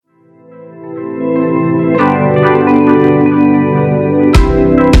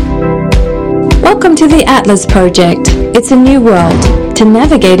to the Atlas Project. It's a new world. To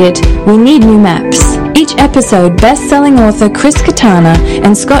navigate it, we need new maps. Each episode, best-selling author Chris Katana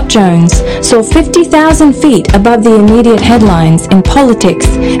and Scott Jones soar 50,000 feet above the immediate headlines in politics,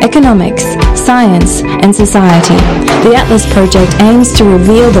 economics, science, and society. The Atlas Project aims to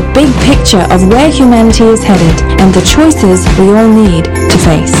reveal the big picture of where humanity is headed and the choices we all need to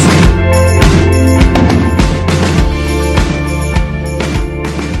face.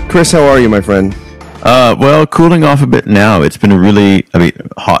 Chris, how are you, my friend? Well, cooling off a bit now. It's been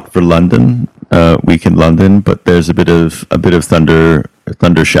hot for London, week in London, but there's a bit of thunder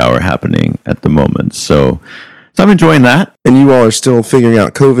shower happening at the moment. So I'm enjoying that. And you all are still figuring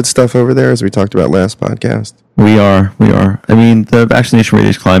out COVID stuff over there, as we talked about last podcast. We are. I mean, the vaccination rate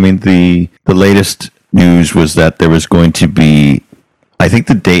is climbing. The latest news was that there was going to be, I think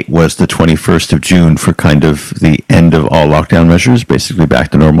the date was the 21st of June for kind of the end of all lockdown measures, basically back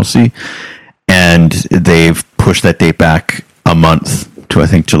to normalcy. And they've pushed that date back a month to, I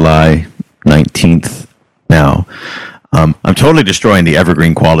think, July 19th now. I'm totally destroying the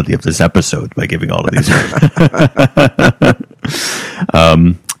evergreen quality of this episode by giving all of these.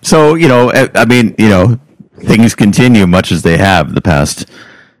 So, things continue much as they have the past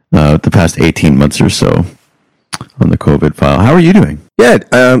 18 months or so on the COVID file. How are you doing? Yeah,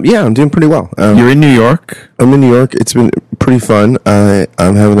 I'm doing pretty well. You're in New York? I'm in New York. It's been pretty fun.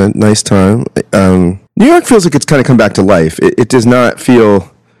 I'm having a nice time. New York feels like it's kind of come back to life. It does not feel...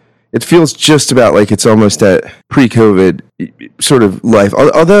 It feels just about like it's almost at pre-COVID sort of life.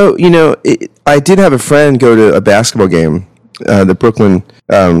 Although, I did have a friend go to a basketball game, the Brooklyn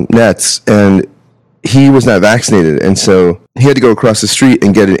Nets, and he was not vaccinated. And so he had to go across the street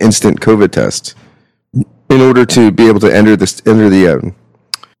and get an instant COVID test in order to be able to enter the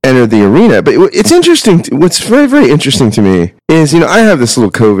arena. But it's interesting. What's very, very interesting to me is, I have this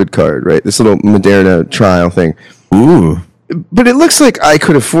little COVID card, right? This little Moderna trial thing. Ooh. But it looks like I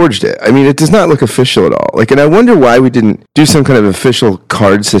could have forged it. I mean, it does not look official at all. And I wonder why we didn't do some kind of official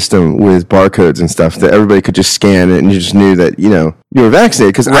card system with barcodes and stuff that everybody could just scan it and you just knew that, you were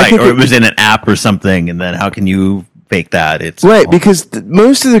vaccinated. Right, I think or it was in an app or something, and then how can you fake that? It's right, because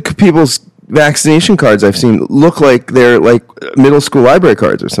most of the people's vaccination cards I've seen look like they're like middle school library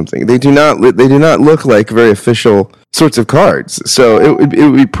cards or something. They do not look like very official sorts of cards. So it would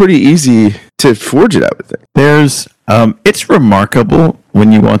be pretty easy to forge it, I would think. It's remarkable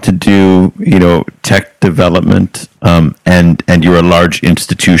when you want to do, tech development, and you're a large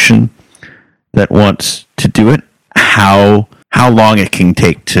institution that wants to do it, how long it can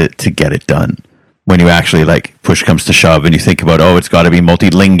take to get it done when you actually push comes to shove and you think about, it's got to be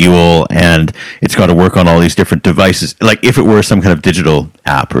multilingual and it's got to work on all these different devices. Like if it were some kind of digital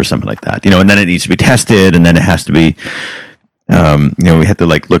app or something like that, and then it needs to be tested and then it has to be, we had to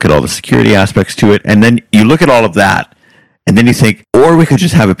look at all the security aspects to it. And then you look at all of that and then you think, or we could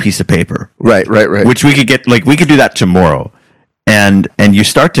just have a piece of paper. Right. Which we could get, we could do that tomorrow. And you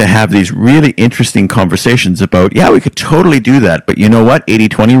start to have these really interesting conversations about, we could totally do that. But you know what?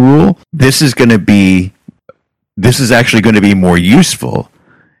 80-20 rule, this is actually going to be more useful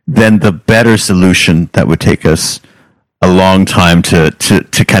than the better solution that would take us a long time to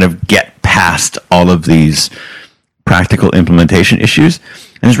kind of get past all of these practical implementation issues.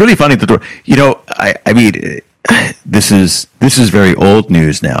 And it's really funny that, this is very old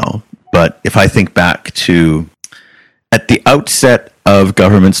news now, but if I think back to at the outset of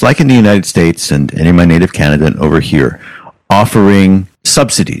governments like in the United States and in my native Canada and over here, offering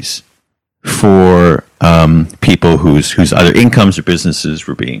subsidies for people whose either incomes or businesses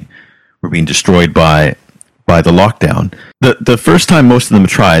were being destroyed by the lockdown. The first time most of them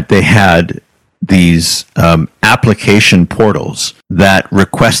tried, they had these application portals that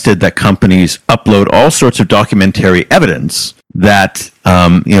requested that companies upload all sorts of documentary evidence that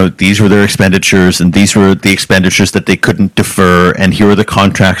these were their expenditures and these were the expenditures that they couldn't defer, and here are the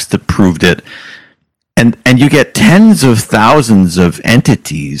contracts that proved it. And you get tens of thousands of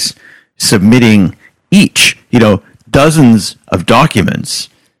entities submitting each, dozens of documents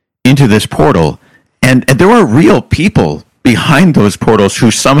into this portal, and there are real people behind those portals who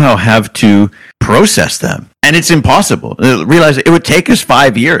somehow have to process them. And it's impossible. Realize it would take us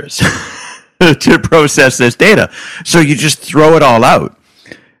 5 years to process this data. So you just throw it all out.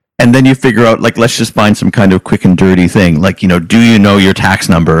 And then you figure out, let's just find some kind of quick and dirty thing. Do you know your tax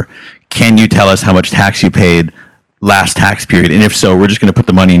number? Can you tell us how much tax you paid last tax period? And if so, we're just going to put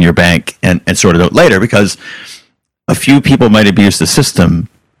the money in your bank and sort it out later, because a few people might abuse the system,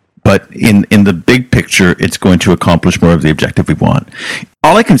 but in the big picture, it's going to accomplish more of the objective we want.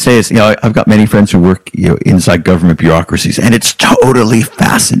 all I can say is, I've got many friends who work, inside government bureaucracies, and it's totally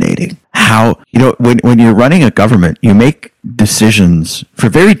fascinating how, when you're running a government, you make decisions for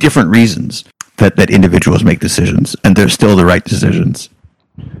very different reasons that individuals make decisions, and they're still the right decisions.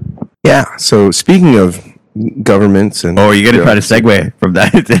 Yeah. So speaking of governments and you're going to try to segue from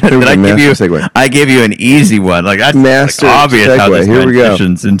that. I gave you an easy one. Like that's master obvious segue. How this Here we go.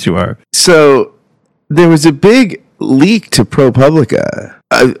 Into our. So there was a big leak to ProPublica.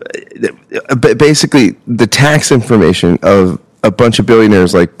 Basically, the tax information of a bunch of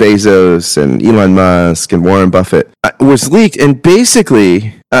billionaires like Bezos and Elon Musk and Warren Buffett was leaked, and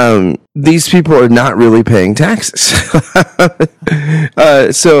basically, these people are not really paying taxes.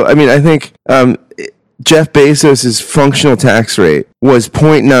 So, I mean, I think Jeff Bezos' functional tax rate was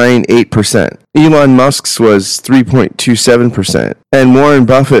 0.98%. Elon Musk's was 3.27%, and Warren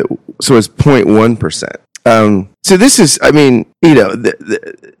Buffett was 0.1%. So this is, I mean,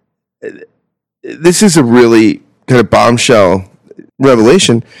 this is a really kind of bombshell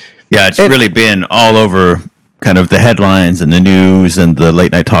revelation. Yeah, it's really been all over kind of the headlines and the news and the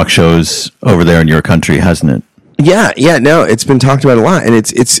late night talk shows over there in your country, hasn't it? Yeah, no, it's been talked about a lot, and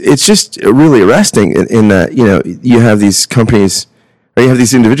it's just really arresting in that, you have these companies, or you have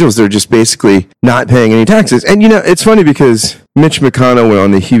these individuals that are just basically not paying any taxes. And, it's funny because Mitch McConnell went on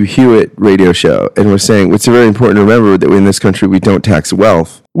the Hugh Hewitt radio show and was saying it's very important to remember that in this country we don't tax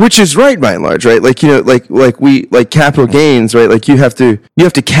wealth, which is right by and large, right? Like, like capital gains, right? Like you have to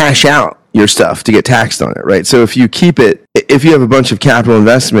cash out your stuff to get taxed on it, right? So if you have a bunch of capital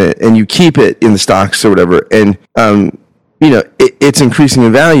investment and you keep it in the stocks or whatever, and it's increasing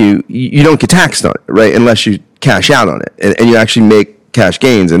in value, you don't get taxed on it, right? Unless you cash out on it and you actually make cash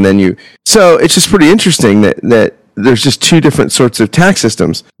gains, and then so it's just pretty interesting that there's just two different sorts of tax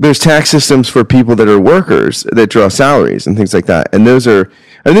systems. There's tax systems for people that are workers that draw salaries and things like that, and this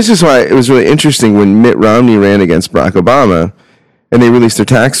is why it was really interesting when Mitt Romney ran against Barack Obama and they released their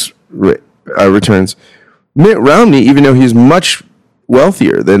tax returns. Mitt Romney, even though he's much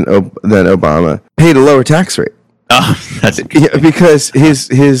wealthier than Obama, paid a lower tax rate. Oh, that's because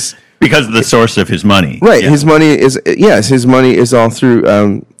his because of the source of his money, right? Yeah. His money is all through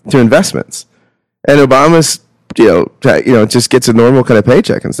investments, and Obama's just gets a normal kind of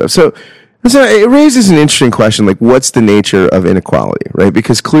paycheck and stuff. So it raises an interesting question, like what's the nature of inequality, right?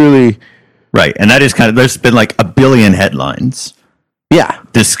 Because clearly, right, and that is there's been like a billion headlines. Yeah.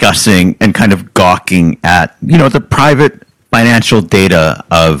 Discussing and kind of gawking at, the private financial data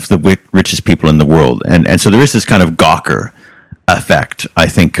of the richest people in the world. And so there is this kind of gawker effect, I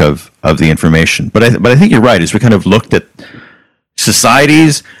think, of the information. But I think you're right. As we kind of looked at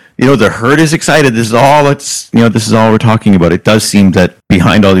societies, the herd is excited. This is all we're talking about. It does seem that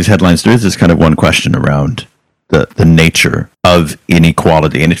behind all these headlines, there is this kind of one question around the nature of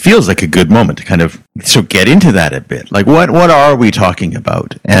inequality, and it feels like a good moment to kind of get into that a bit. Like what are we talking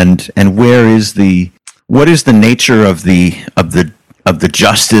about, and what is the nature of the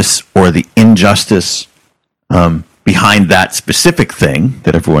justice or the injustice behind that specific thing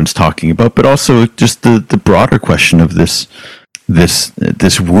that everyone's talking about, but also just the broader question of this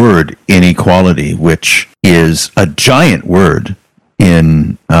word inequality, which is a giant word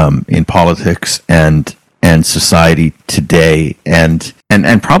in politics and society today, and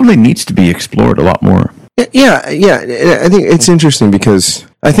probably needs to be explored a lot more. Yeah. I think it's interesting because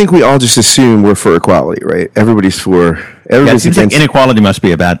I think we all just assume we're for equality, right? Everybody's it seems like inequality must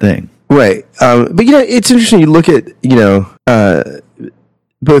be a bad thing, right? But it's interesting. You look at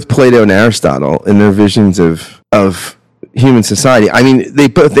both Plato and Aristotle and their visions of human society. I mean, they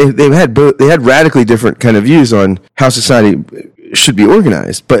had radically different kind of views on how society should be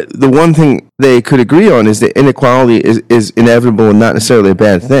organized, but the one thing they could agree on is that inequality is inevitable and not necessarily a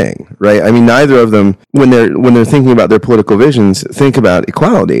bad thing, right? I mean, neither of them, when they're thinking about their political visions, think about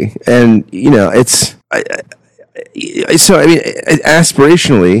equality, and it's so. I mean,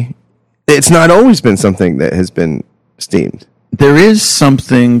 aspirationally, it's not always been something that has been esteemed. There is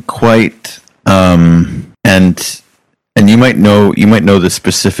something quite and you might know the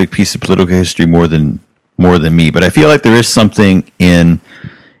specific piece of political history more than me, but I feel like there is something in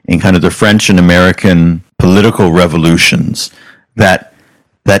kind of the French and American political revolutions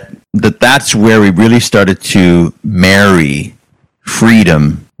that's where we really started to marry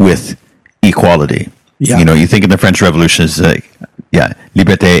freedom with equality. Yeah. You think in the French Revolution is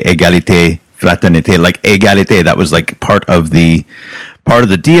liberté, égalité, fraternité, like égalité. That was like part of the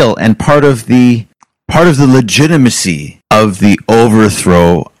deal, and part of the legitimacy of the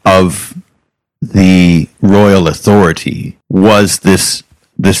overthrow of the royal authority was this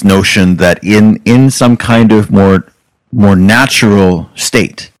notion that in some kind of more more natural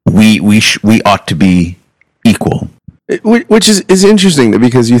state. We ought to be equal. Which is interesting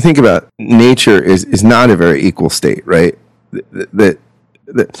because you think about nature is not a very equal state, right? That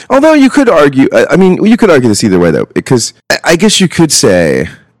although you could argue, I mean, you could argue this either way though, because I guess you could say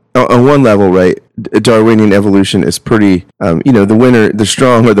on one level, right, Darwinian evolution is pretty, the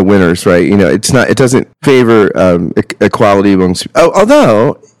strong are the winners, right? It doesn't favor equality amongst.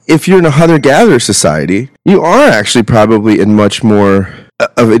 Although if you're in a hunter-gatherer society, you are actually probably in much more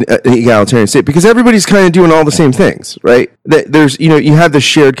of an egalitarian state because everybody's kind of doing all the same things, right? There's, you have the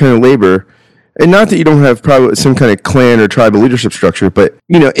shared kind of labor, and not that you don't have probably some kind of clan or tribal leadership structure, but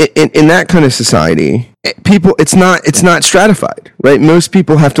in that kind of society, people, it's not stratified, right? Most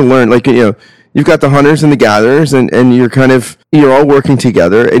people have to learn, you've got the hunters and the gatherers, and you're all working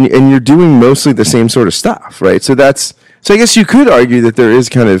together, and you're doing mostly the same sort of stuff, right? So I guess you could argue that there is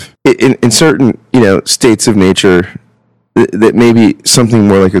kind of in certain states of nature that maybe something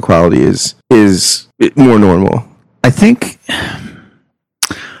more like equality is more normal. I think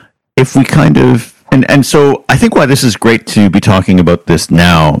if we kind of and so I think why this is great to be talking about this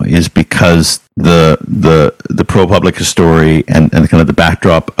now is because the ProPublica story and kind of the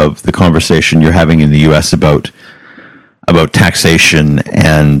backdrop of the conversation you're having in the US about taxation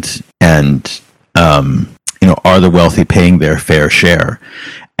and are the wealthy paying their fair share?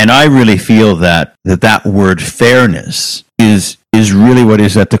 And I really feel that word fairness is really what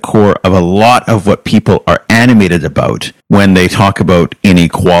is at the core of a lot of what people are animated about when they talk about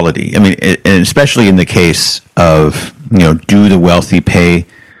inequality. I mean, and especially in the case of, do the wealthy pay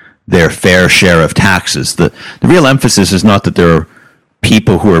their fair share of taxes? The real emphasis is not that there are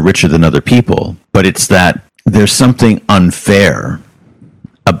people who are richer than other people, but it's that there's something unfair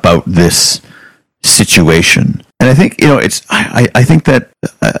about this situation. And I think, I think that,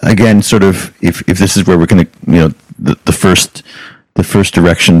 again, sort of, if this is where we're going to, the first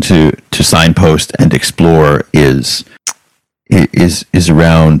direction to signpost and explore is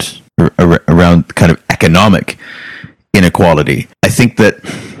around kind of economic inequality. I think that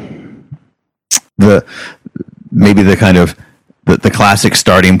maybe the kind of the classic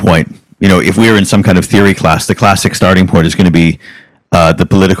starting point, if we were in some kind of theory class, the classic starting point is going to be the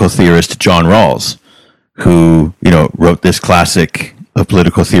political theorist John Rawls, who wrote this classic of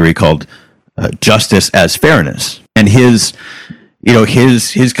political theory called Justice as Fairness, and his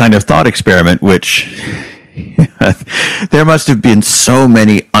kind of thought experiment, which there must have been so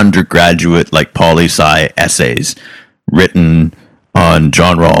many undergraduate poli-sci essays written on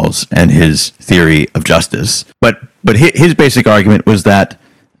John Rawls and his theory of justice, but his basic argument was that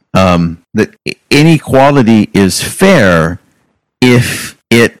that inequality is fair if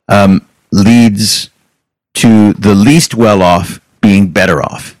it leads to the least well-off being better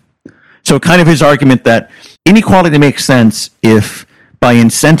off. So kind of his argument that inequality makes sense if by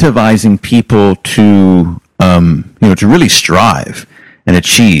incentivizing people to really strive and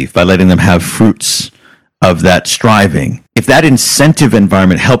achieve, by letting them have fruits of that striving, if that incentive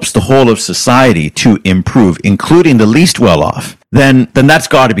environment helps the whole of society to improve, including the least well-off, then that's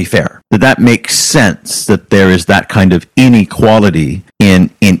got to be fair. That makes sense that there is that kind of inequality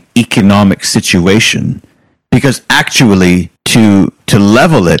in economic situation, because actually to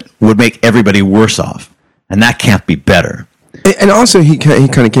level it would make everybody worse off, and that can't be better. And also, he kind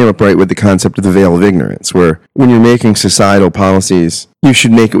of came up right with the concept of the veil of ignorance, where when you're making societal policies, you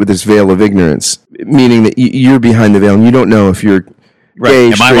should make it with this veil of ignorance, meaning that you're behind the veil and you don't know if you're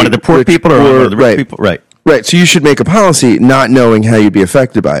gay, Am I one of the poor people or one of the rich people? Right. Right. So you should make a policy not knowing how you'd be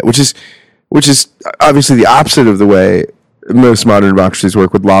affected by it, which is obviously the opposite of the way most modern democracies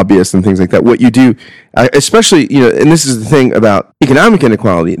work with lobbyists and things like that. What you do, especially, and this is the thing about economic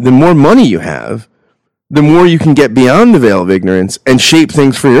inequality, the more money you have, the more you can get beyond the veil of ignorance and shape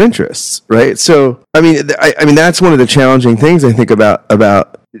things for your interests, right? So, I mean, that's one of the challenging things I think about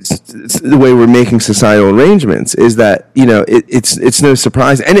the way we're making societal arrangements is that, it's no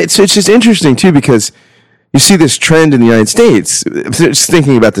surprise. And it's just interesting, too, because you see this trend in the United States, just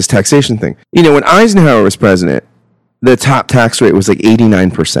thinking about this taxation thing. When Eisenhower was president, the top tax rate was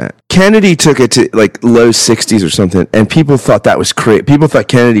 89%. Kennedy took it to low 60s or something, and people thought that was crazy. People thought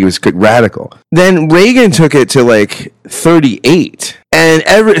Kennedy was radical. Then Reagan took it to 38. And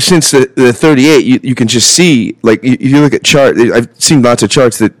ever since the 38, you can just see, you look at chart. I've seen lots of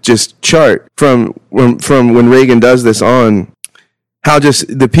charts that just chart from when Reagan does this on how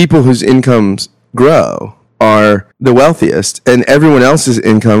just the people whose incomes grow are the wealthiest, and everyone else's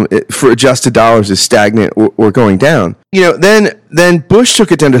income for adjusted dollars is stagnant or going down. Then Bush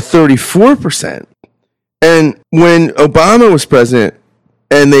took it down to 34%. And when Obama was president,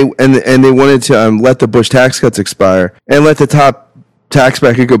 and they wanted to let the Bush tax cuts expire and let the top tax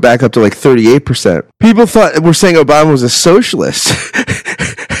bracket go back up to like 38%. People were saying Obama was a socialist.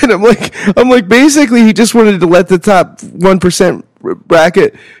 And I'm like, basically he just wanted to let the top 1%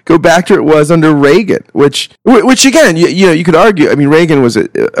 bracket go back to it was under Reagan, which again, you could argue. I mean, Reagan was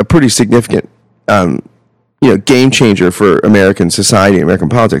a pretty significant, game changer for American society and American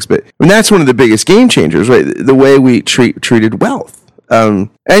politics. But I mean, that's one of the biggest game changers, right? The way we treated wealth. And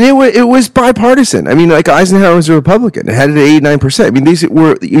it was bipartisan. I mean, like Eisenhower was a Republican. It had it at 89%. I mean, these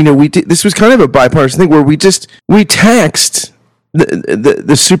were, this was kind of a bipartisan thing where we taxed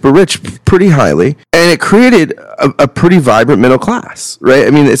the super rich pretty highly, and it created a pretty vibrant middle class, right? I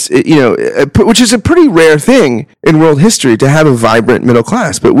mean, which is a pretty rare thing in world history to have a vibrant middle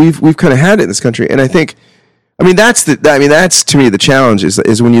class, but we've kind of had it in this country, and I think, that's to me the challenge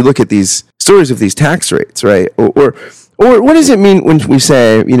is when you look at these stories of these tax rates, right? Or what does it mean when we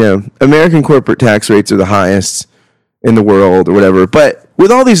say, American corporate tax rates are the highest in the world or whatever, but with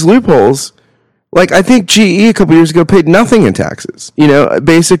all these loopholes. Like, I think GE a couple years ago paid nothing in taxes.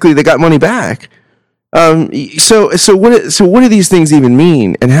 Basically they got money back. So what do these things even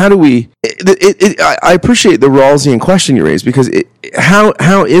mean? And how do we? I appreciate the Rawlsian question you raised, because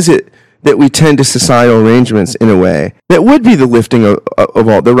how is it that we tend to societal arrangements in a way that would be the lifting of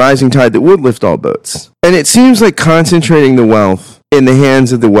all, the rising tide that would lift all boats? And it seems like concentrating the wealth in the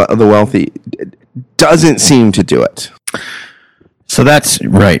hands of the wealthy doesn't seem to do it. So that's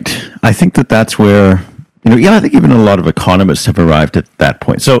right. I think that's where, I think even a lot of economists have arrived at that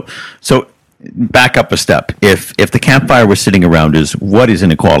point. So back up a step. If the campfire we're sitting around is what is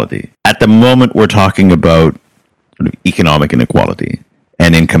inequality? At the moment, we're talking about sort of economic inequality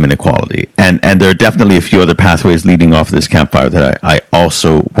and income inequality. And there are definitely a few other pathways leading off this campfire that I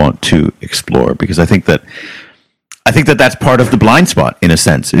also want to explore, because I think that that's part of the blind spot, in a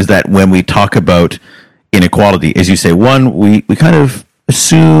sense, is that when we talk about inequality, as you say, one, we kind of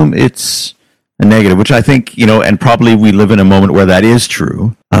assume it's a negative, which I think, and probably we live in a moment where that is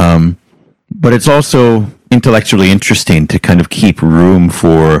true. But it's also intellectually interesting to kind of keep room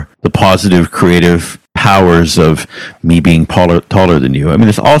for the positive, creative powers of me being taller than you. I mean,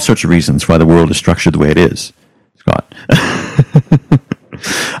 there's all sorts of reasons why the world is structured the way it is, Scott.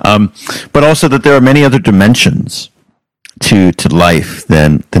 But also that there are many other dimensions to life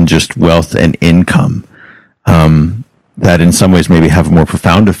than just wealth and income. That in some ways maybe have a more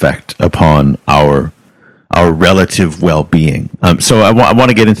profound effect upon our relative well-being. So I want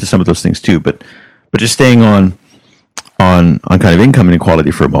to get into some of those things too, but just staying on kind of income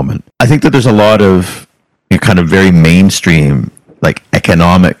inequality for a moment. I think that there's a lot of kind of very mainstream, like,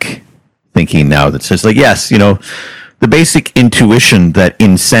 economic thinking now that says, like, yes, the basic intuition that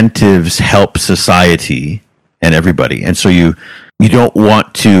incentives help society and everybody, and so you don't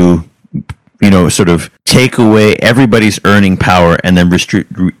want to sort of take away everybody's earning power and then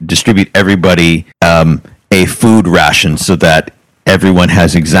distribute everybody a food ration so that everyone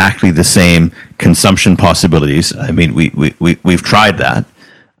has exactly the same consumption possibilities. I mean, we've tried that.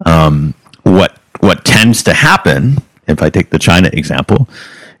 What tends to happen, if I take the China example,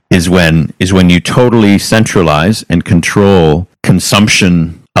 is when you totally centralize and control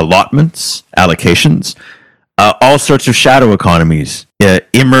consumption allotments, allocations, all sorts of shadow economies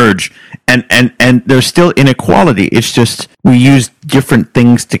emerge, and there's still inequality. It's just we use different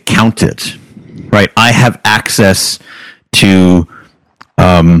things to count it, right? I have access to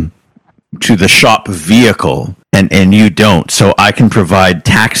the shop vehicle, and you don't. So I can provide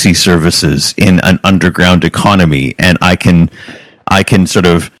taxi services in an underground economy, and I can sort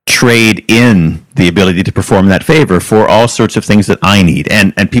of trade in the ability to perform that favor for all sorts of things that I need.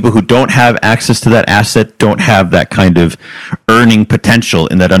 And people who don't have access to that asset don't have that kind of earning potential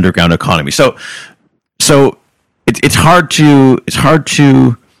in that underground economy. So it's hard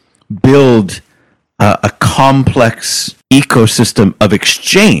to build a complex ecosystem of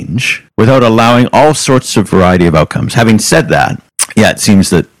exchange without allowing all sorts of variety of outcomes. Having said that, it seems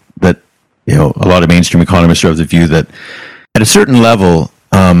that a lot of mainstream economists are of the view that at a certain level,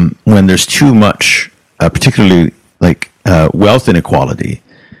 when there's too much, particularly like wealth inequality,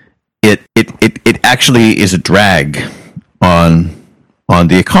 it actually is a drag on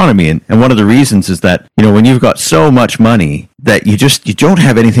the economy. And one of the reasons is that, when you've got so much money that you don't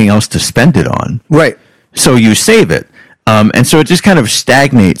have anything else to spend it on. Right. So you save it. And so it just kind of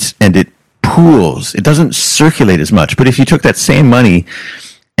stagnates and it pools. It doesn't circulate as much. But if you took that same money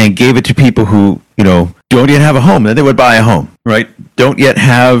and gave it to people who, don't yet have a home, then they would buy a home, right? Don't yet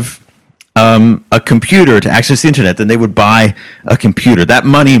have a computer to access the internet, then they would buy a computer. That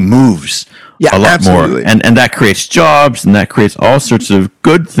money moves a lot absolutely. more. And that creates jobs, and that creates all sorts of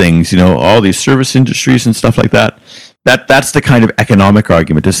good things, all these service industries and stuff like that. That's the kind of economic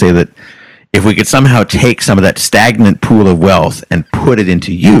argument to say that if we could somehow take some of that stagnant pool of wealth and put it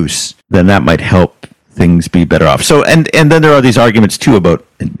into use, then that might help things be better off. So, and then there are these arguments too about,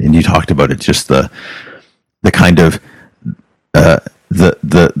 and you talked about it, just the kind of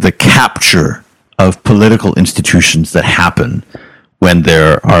the capture of political institutions that happen when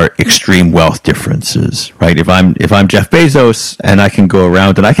there are extreme wealth differences, right? If I'm Jeff Bezos and I can go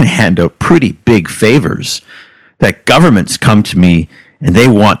around and I can hand out pretty big favors that governments come to me and they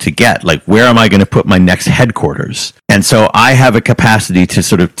want to get, like, where am I going to put my next headquarters? And so I have a capacity to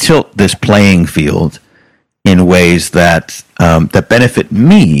sort of tilt this playing field in ways that that benefit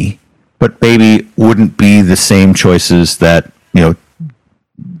me, but maybe wouldn't be the same choices that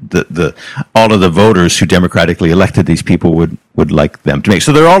the all of the voters who democratically elected these people would like them to make.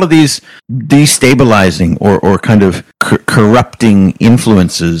 So there are all of these destabilizing or kind of corrupting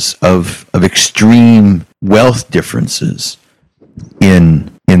influences of extreme wealth differences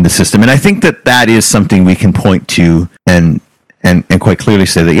in the system, and I think that is something we can point to and quite clearly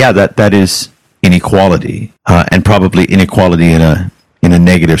say that that is inequality, and probably inequality in a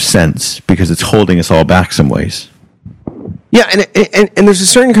negative sense, because it's holding us all back some ways. Yeah, and there's a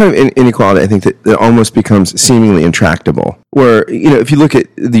certain kind of inequality, I think, that almost becomes seemingly intractable. Where, if you look at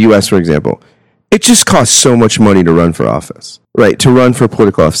the U.S., for example, it just costs so much money to run for office, right? To run for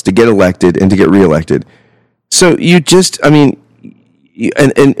political office, to get elected and to get reelected. So you just, and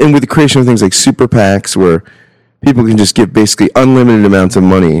with the creation of things like super PACs, where people can just give basically unlimited amounts of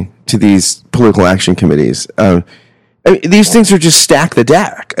money to these political action committees. These things are just stack the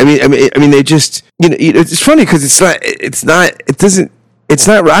deck. They just, it's funny because it's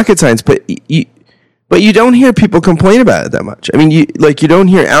not rocket science, but you don't hear people complain about it that much. You don't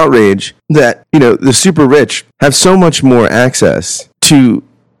hear outrage that, the super rich have so much more access to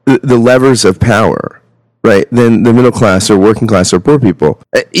the levers of power, right, than the middle class or working class or poor people.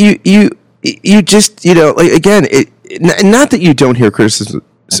 You just, again, not that you don't hear criticism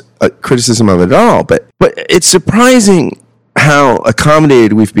of it at all, but it's surprising how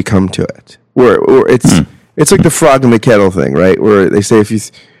accommodated we've become to it. Where it's like the frog in the kettle thing, right? Where they say if you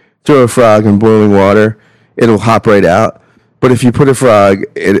throw a frog in boiling water, it'll hop right out. But if you put a frog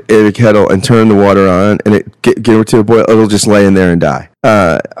in a kettle and turn the water on and it get it to a boil, it'll just lay in there and die.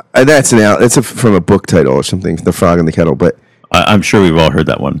 And that's from a book title or something, The Frog in the Kettle. But I'm sure we've all heard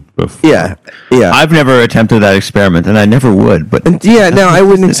that one before. Yeah. I've never attempted that experiment, and I never would. But I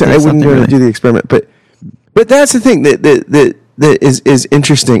wouldn't do the experiment. But that's the thing that is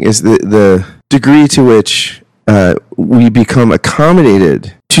interesting, is the degree to which we become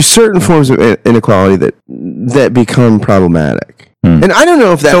accommodated to certain forms of inequality that become problematic. And I don't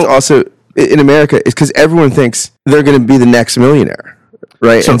know if that's also in America is because everyone thinks they're going to be the next millionaire.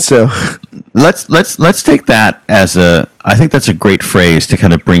 Right, so let's take that as I think that's a great phrase to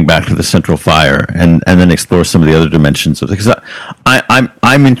kind of bring back to the central fire, and then explore some of the other dimensions of it. Because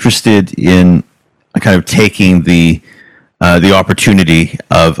I'm interested in kind of taking the opportunity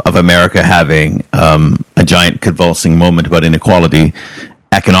of America having a giant convulsing moment about inequality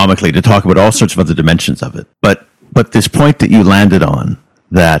economically to talk about all sorts of other dimensions of it. But this point that you landed on,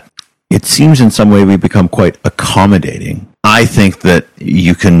 that it seems in some way we become quite accommodating. I think that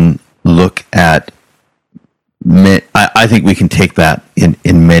you can look at. I think we can take that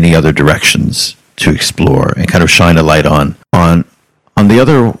in many other directions to explore and kind of shine a light on the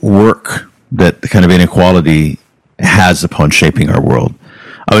other work that the kind of inequality has upon shaping our world.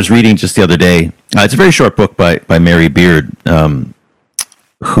 I was reading just the other day. It's a very short book by Mary Beard,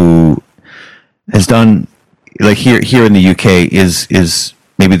 who has done, like, here in the UK is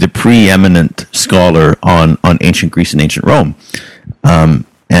maybe the preeminent scholar on ancient Greece and ancient Rome.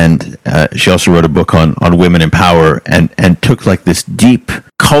 And she also wrote a book on women in power, and took like this deep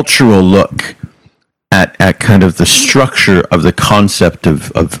cultural look at kind of the structure of the concept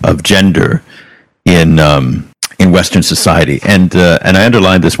of gender in Western society. And I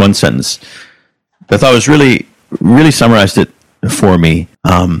underlined this one sentence that I thought was really summarized it for me.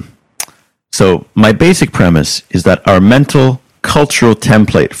 So my basic premise is that our mental cultural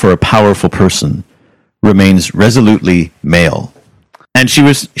template for a powerful person remains resolutely male. And she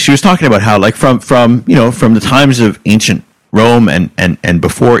was talking about how, like, from the times of ancient Rome and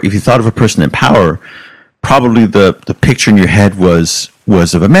before, if you thought of a person in power, probably the picture in your head was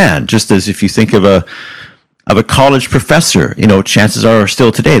of a man. Just as if you think of a college professor, chances are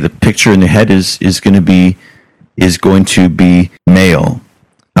still today the picture in the head is going to be male.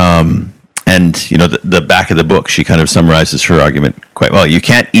 And And, the back of the book, she kind of summarizes her argument quite well. You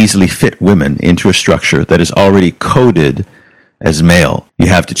can't easily fit women into a structure that is already coded as male. You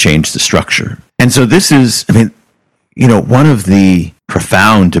have to change the structure. And so this is, one of the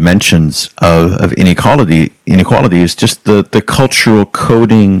profound dimensions of inequality is just the cultural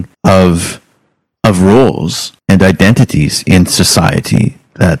coding of roles and identities in society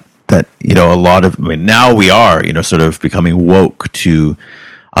that a lot of, now we are, sort of becoming woke to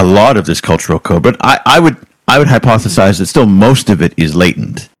a lot of this cultural code, but I would hypothesize that still most of it is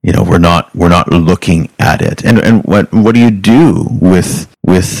latent. We're not looking at it. And what do you do with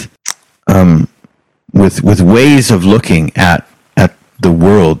ways of looking at the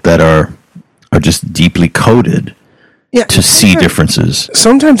world that are just deeply coded to see differences?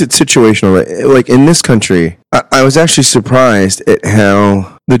 Sometimes it's situational. Like in this country, I was actually surprised at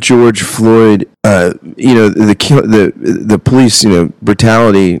how the George Floyd, the police,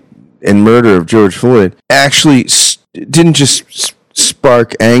 brutality and murder of George Floyd actually didn't just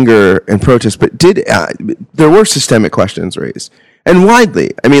spark anger and protest, but there were systemic questions raised, and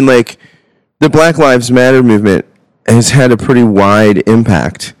widely. The Black Lives Matter movement has had a pretty wide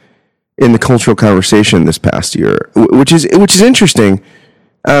impact in the cultural conversation this past year, which is interesting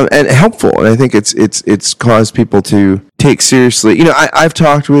and helpful. And I think it's caused people to take seriously. I've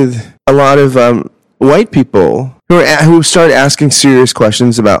talked with a lot of white people who started asking serious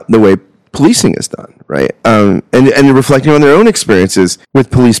questions about the way policing is done, right? And reflecting on their own experiences with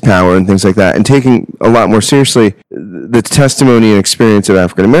police power and things like that, and taking a lot more seriously the testimony and experience of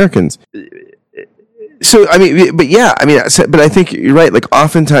African Americans. So, but I think you're right. Like,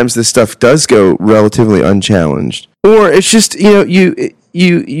 oftentimes this stuff does go relatively unchallenged, or it's just, you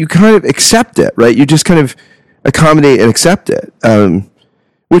kind of accept it, right? You just kind of accommodate and accept it.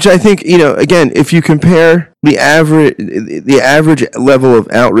 Which I think, again, if you compare the average level of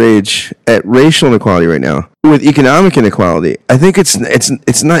outrage at racial inequality right now with economic inequality, I think it's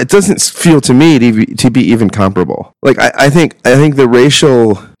not. It doesn't feel to me to be even comparable. Like I think the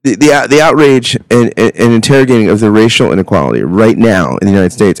racial the outrage and interrogating of the racial inequality right now in the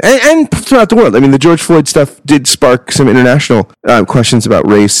United States and throughout the world. The George Floyd stuff did spark some international questions about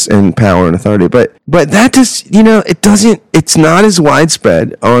race and power and authority, but that just it's not as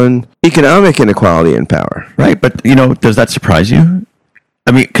widespread on economic inequality and power. Right, but does that surprise you?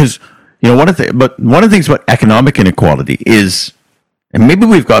 Because one of the things about economic inequality is, and maybe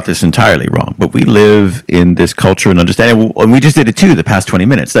we've got this entirely wrong, but we live in this culture and understanding, and we just did it too the past 20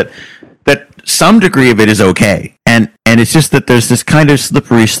 minutes, that some degree of it is okay, and it's just that there's this kind of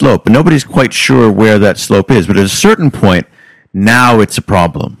slippery slope, and nobody's quite sure where that slope is. But at a certain point, now it's a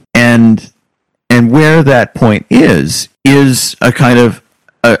problem, and where that point is a kind of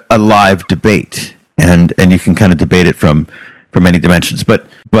a live debate, and you can kind of debate it from many dimensions. But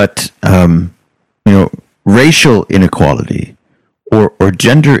racial inequality or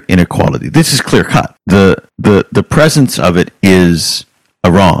gender inequality, this is clear cut. The presence of it is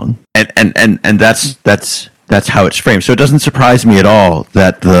a wrong, and that's how it's framed. So it doesn't surprise me at all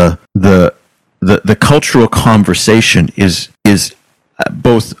that the cultural conversation is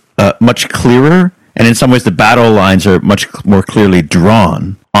both much clearer, and in some ways the battle lines are much more clearly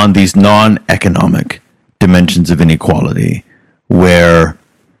drawn on these non-economic dimensions of inequality, where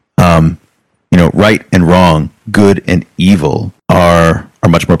right and wrong, good and evil are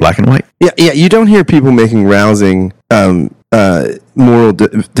much more black and white. Yeah. You don't hear people making rousing moral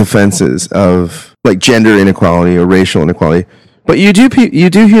defenses of like gender inequality or racial inequality, but you do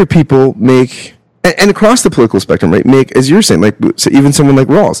hear people make, and across the political spectrum, right, make, as you're saying, like even someone like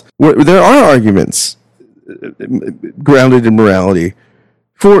Rawls, where there are arguments grounded in morality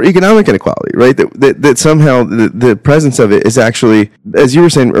for economic inequality, right? That somehow the presence of it is actually, as you were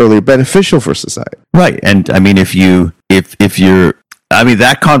saying earlier, beneficial for society. Right. And if you're,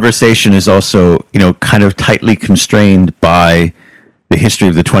 that conversation is also, kind of tightly constrained by the history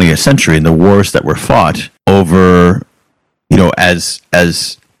of the 20th century and the wars that were fought over, as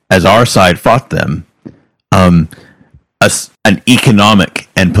our side fought them, an economic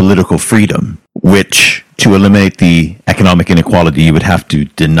and political freedom, which to eliminate the economic inequality, you would have to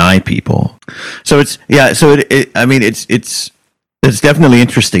deny people. So it's definitely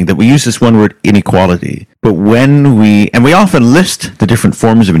interesting that we use this one word inequality, but when we often list the different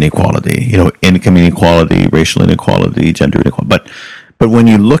forms of inequality, income inequality, racial inequality, gender inequality, but when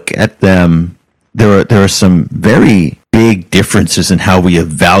you look at them, there are some very big differences in how we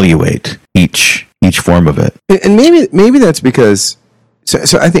evaluate each form of it. And maybe that's because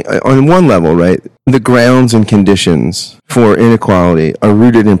So I think on one level, right, the grounds and conditions for inequality are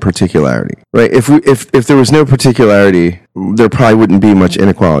rooted in particularity, right? If there was no particularity, there probably wouldn't be much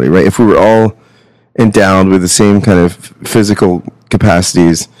inequality, right? If we were all endowed with the same kind of physical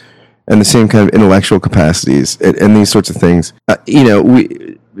capacities and the same kind of intellectual capacities and these sorts of things,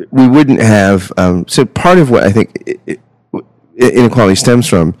 we wouldn't have. So part of what I think inequality stems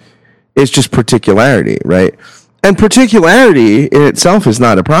from is just particularity, right? And particularity in itself is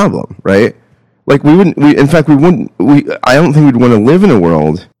not a problem, right? Like I don't think we'd want to live in a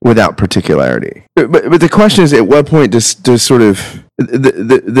world without particularity. But the question is, at what point does sort of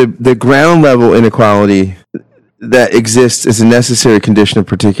the ground level inequality that exists as a necessary condition of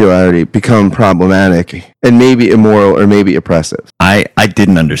particularity become problematic and maybe immoral or maybe oppressive? I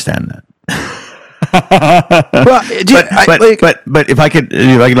didn't understand that.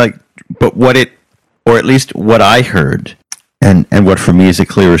 Or at least what I heard, and what for me is a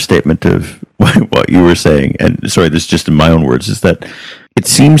clearer statement of what you were saying, and sorry, this is just in my own words, is that it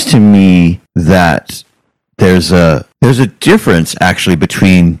seems to me that there's a difference actually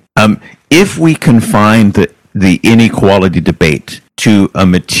between if we confine the inequality debate to a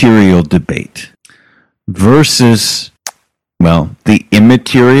material debate versus, well, the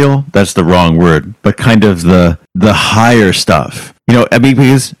immaterial, that's the wrong word, but kind of the higher stuff.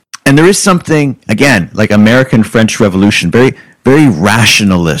 Because and there is something, again, like American French Revolution, very, very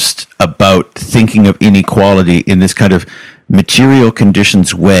rationalist about thinking of inequality in this kind of material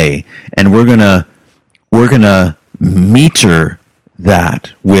conditions way, and we're gonna meter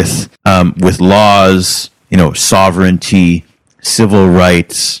that with laws, sovereignty, civil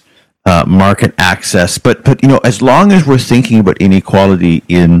rights, market access, but as long as we're thinking about inequality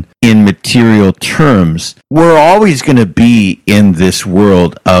in material terms, we're always going to be in this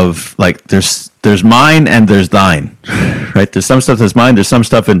world of like there's mine and there's thine, right? There's some stuff that's mine, there's some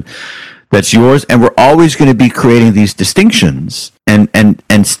stuff that's yours, and we're always going to be creating these distinctions and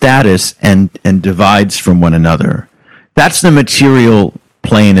status and divides from one another. That's the material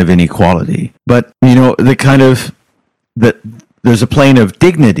plane of inequality. But the kind of there's a plane of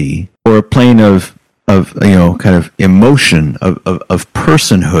dignity or a plane of kind of emotion of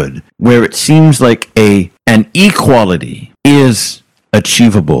personhood where it seems like an equality is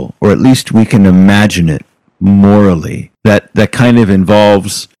achievable, or at least we can imagine it morally. That kind of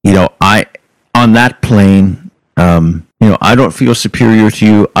involves on that plane. I don't feel superior to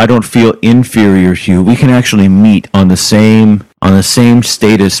you. I don't feel inferior to you. We can actually meet on the same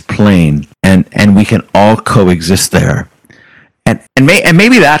status plane, and we can all coexist there. And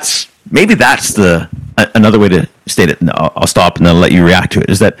maybe that's another way to state it. And I'll stop and then I'll let you react to it.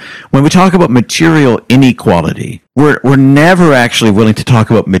 Is that when we talk about material inequality, we're never actually willing to talk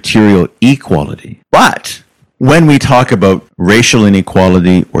about material equality. But when we talk about racial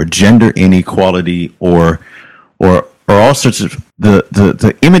inequality or gender inequality or all sorts of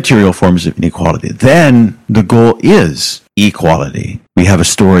the immaterial forms of inequality, then the goal is equality. We have a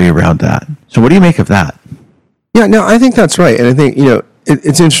story around that. So what do you make of that? Yeah, no, I think that's right. And I think,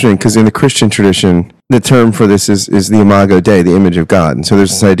 it's interesting because in the Christian tradition, the term for this is the imago Dei, the image of God. And so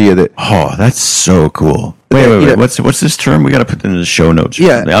there's this idea that... Oh, that's so cool. Wait. What's this term? We got to put in the show notes.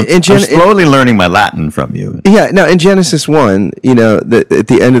 Yeah. I'm slowly learning my Latin from you. Yeah, no, in Genesis 1, at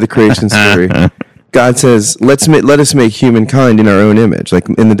the end of the creation story, God says, let us make humankind in our own image, like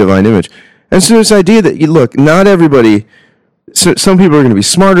in the divine image. And so this idea that, look, not everybody... So some people are going to be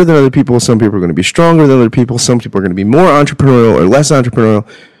smarter than other people. Some people are going to be stronger than other people. Some people are going to be more entrepreneurial or less entrepreneurial.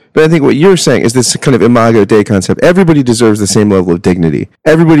 But I think what you're saying is this kind of imago Dei concept. Everybody deserves the same level of dignity.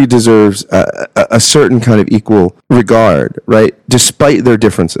 Everybody deserves a certain kind of equal regard, right? Despite their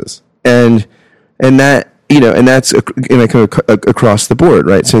differences. And that, and that's across the board,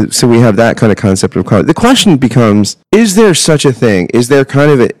 right? So we have that kind of concept of equality. The question becomes, is there such a thing? Is there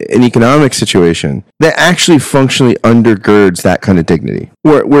kind of an economic situation that actually functionally undergirds that kind of dignity?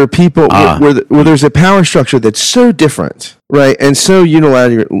 Where people, where there's a power structure that's so different, right? And so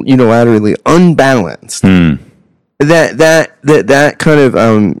unilaterally unbalanced that kind of,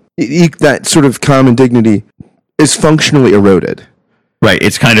 that sort of common dignity is functionally eroded. Right.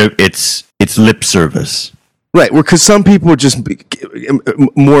 It's kind of, it's lip service. Right, because some people are just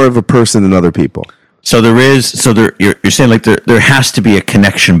more of a person than other people. So you're saying like there has to be a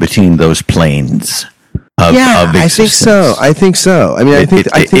connection between those planes of existence. I think so. I mean, I think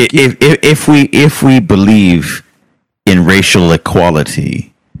if we believe in racial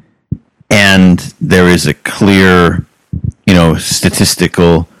equality, and there is a clear,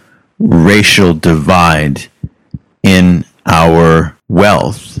 statistical racial divide in our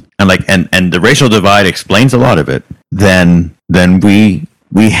wealth, and the racial divide explains a lot of it. then we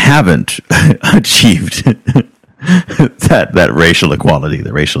haven't achieved that racial equality,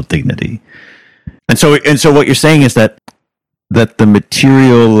 the racial dignity. And so what you're saying is that the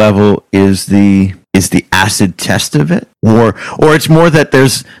material level is the acid test of it, or it's more that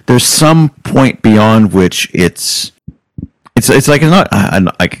there's some point beyond which it's like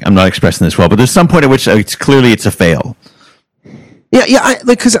I'm not expressing this well, but there's some point at which it's a fail. Yeah,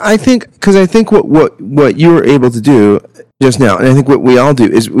 because I think what you were able to do just now, and I think what we all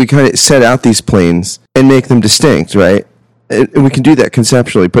do is we kind of set out these planes and make them distinct, right? And we can do that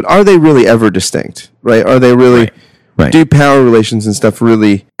conceptually, but are they really ever distinct, right? Are they really? Right. Do power relations and stuff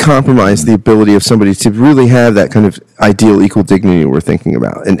really compromise the ability of somebody to really have that kind of ideal equal dignity we're thinking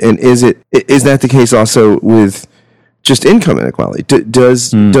about? And is that the case also with just income inequality?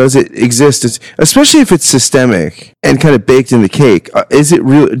 Does it exist, especially if it's systemic and kind of baked in the cake? Is it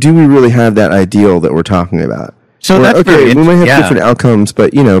real? Do we really have that ideal that we're talking about? So that's we might have different outcomes,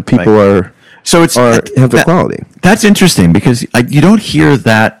 but people are. So have equality. That's interesting because you don't hear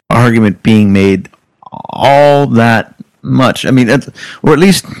that argument being made all that much. I mean, or at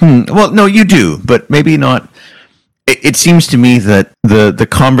least, well, no, you do, but maybe not. It seems to me that the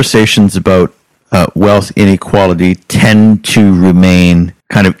conversations about wealth inequality tend to remain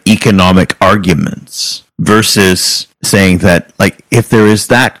kind of economic arguments versus saying that, like, if there is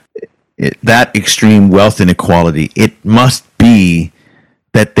that extreme wealth inequality, it must be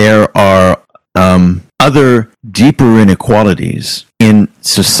that there are other deeper inequalities in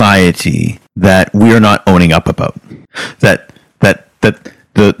society that we are not owning up about. That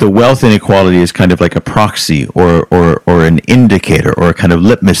the wealth inequality is kind of like a proxy or an indicator or a kind of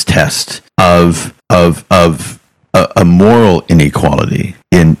litmus test of a moral inequality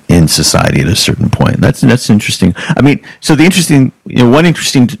in society at a certain point. That's interesting. I mean, so the interesting, one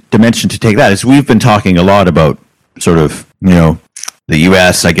interesting dimension to take that is we've been talking a lot about sort of, the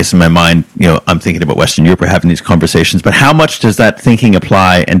U.S., I guess in my mind, I'm thinking about Western Europe, we're having these conversations, but how much does that thinking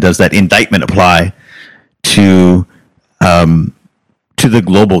apply and does that indictment apply to the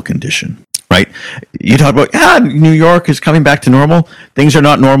global condition, right? You talk about, New York is coming back to normal. Things are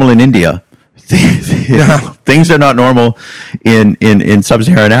not normal in India. Things are not normal in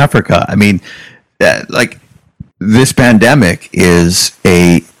sub-Saharan Africa. I mean, like, this pandemic is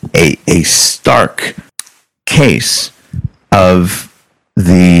a stark case of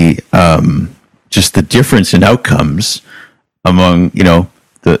the just the difference in outcomes among the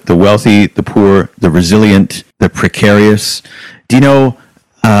wealthy, the poor, the resilient, the precarious. Do you know?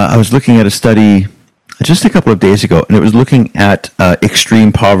 I was looking at a study just a couple of days ago, and it was looking at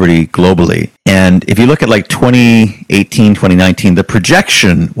extreme poverty globally. And if you look at like 2018, 2019, the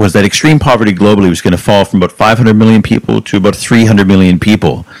projection was that extreme poverty globally was going to fall from about 500 million people to about 300 million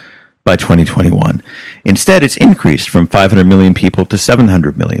people by 2021. Instead, it's increased from 500 million people to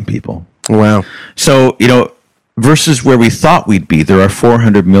 700 million people. Wow. So, versus where we thought we'd be, there are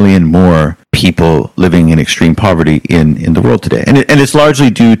 400 million more people living in extreme poverty in the world today. And it's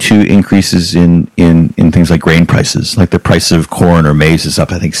largely due to increases in things like grain prices. Like the price of corn or maize is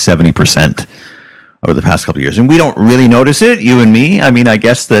up, I think, 70% over the past couple of years. And we don't really notice it, you and me. I mean, I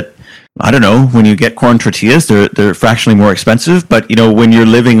guess that, I don't know, when you get corn tortillas, they're fractionally more expensive. But, when you're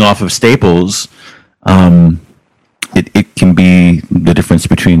living off of staples, it can be the difference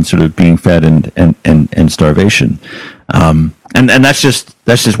between sort of being fed and starvation. And that's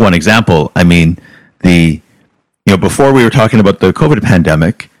just one example. I mean, before we were talking about the COVID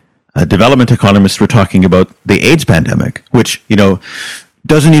pandemic, development economists were talking about the AIDS pandemic, which,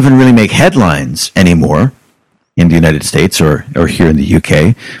 doesn't even really make headlines anymore in the United States or here in the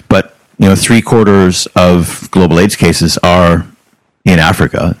UK. But, 3/4 of global AIDS cases are in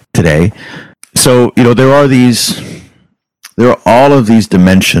Africa today. So, there are all of these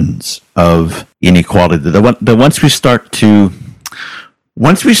dimensions of inequality that once we start to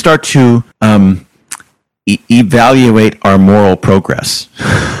evaluate our moral progress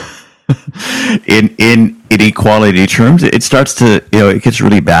in inequality terms, it starts to, it gets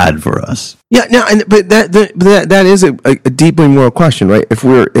really bad for us. Yeah, no, but that is a deeply moral question, right? If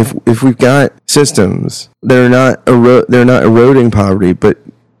we've got systems that are not eroding poverty, but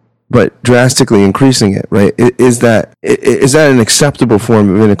drastically increasing it, right? Is that an acceptable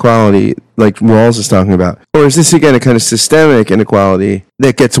form of inequality, like Rawls is talking about, or is this again a kind of systemic inequality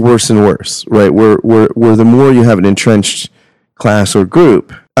that gets worse and worse, right? Where the more you have an entrenched class or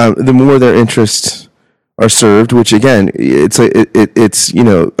group, the more their interests are served, which again, it's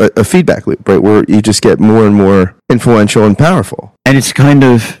a feedback loop, right? Where you just get more and more influential and powerful. And it's kind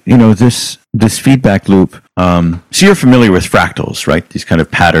of, this this feedback loop. So you're familiar with fractals, right? These kind of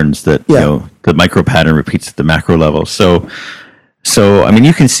patterns that the micro pattern repeats at the macro level. So I mean,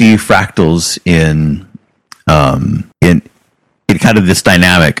 you can see fractals in kind of this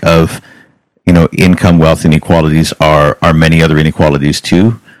dynamic of income, wealth inequalities are many other inequalities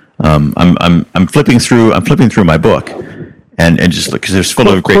too. I'm flipping through my book and just look because there's full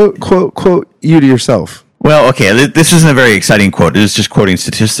of great quote you to yourself. Well, okay, this isn't a very exciting quote. It is just quoting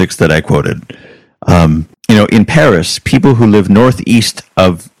statistics that I quoted. In Paris, people who live northeast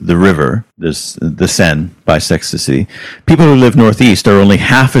of the river, the Seine bisects the city. People who live northeast are only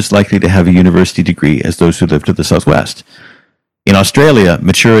half as likely to have a university degree as those who live to the southwest. In Australia,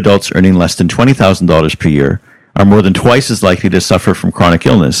 mature adults earning less than $20,000 per year are more than twice as likely to suffer from chronic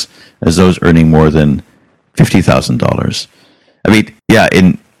illness as those earning more than $50,000. I mean,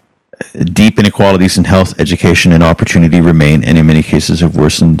 in deep inequalities in health, education, and opportunity remain, and in many cases have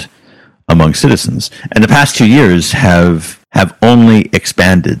worsened among citizens. And the past 2 years have only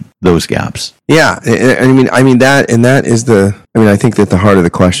expanded those gaps. Yeah, I mean that is I think that the heart of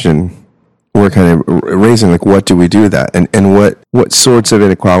the question we're kind of raising, like, what do we do with that, and what sorts of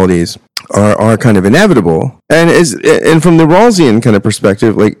inequalities are kind of inevitable, and from the Rawlsian kind of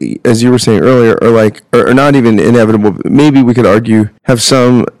perspective, like as you were saying earlier, or not even inevitable, maybe we could argue have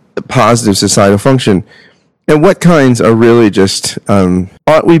some positive societal function, and what kinds are really just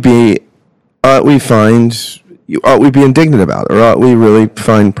ought we be indignant about, or ought we really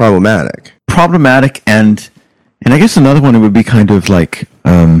find problematic, and I guess another one, it would be kind of like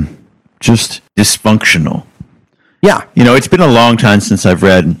just dysfunctional. Yeah, it's been a long time since I've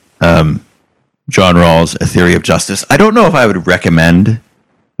read John Rawls' A Theory of Justice. I don't know if I would recommend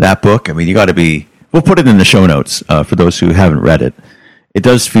that book. I mean, we'll put it in the show notes for those who haven't read it. It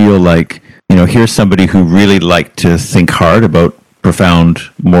does feel like, here's somebody who really liked to think hard about profound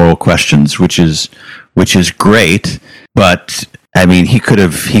moral questions, which is great, but I mean, he could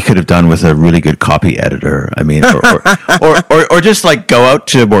have done with a really good copy editor. I mean, or just like go out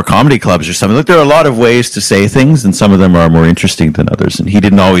to more comedy clubs or something. Like, there are a lot of ways to say things, and some of them are more interesting than others, and he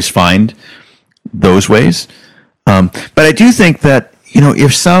didn't always find those ways. But I do think that,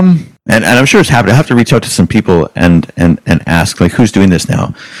 if some, and I'm sure it's happened, I have to reach out to some people and ask, like, who's doing this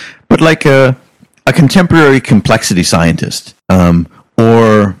now? But like a contemporary complexity scientist,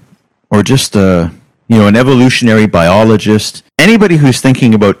 or just an evolutionary biologist, anybody who's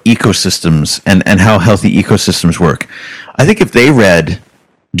thinking about ecosystems and how healthy ecosystems work. I think if they read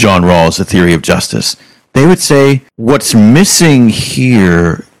John Rawls' A Theory of Justice, they would say what's missing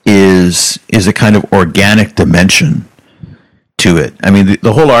here is a kind of organic dimension to it. I mean,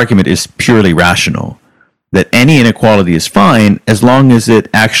 the whole argument is purely rational, that any inequality is fine as long as it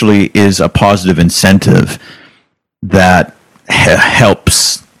actually is a positive incentive that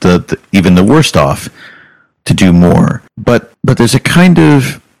helps even the worst off to do more. But there's a kind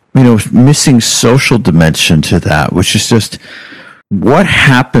of missing social dimension to that, which is just what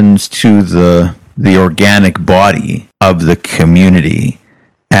happens to the organic body of the community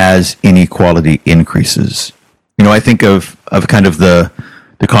as inequality increases. I think of kind of the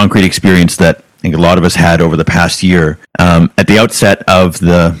concrete experience that I think a lot of us had over the past year. At the outset of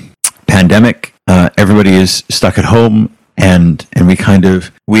the pandemic, everybody is stuck at home, and we kind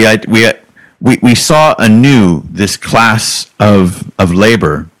of we saw anew this class of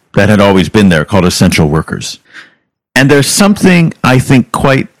labor that had always been there, called essential workers. And there's something, I think,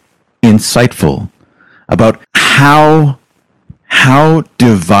 quite insightful about how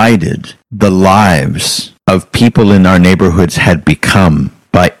divided the lives of people in our neighborhoods had become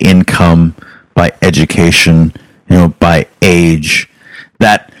by income, by education, by age.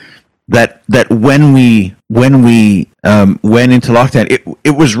 That when we went into lockdown,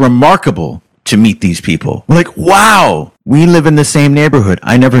 it was remarkable to meet these people. We're like, wow, we live in the same neighborhood.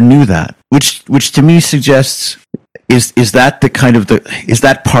 I never knew that. Which to me suggests is that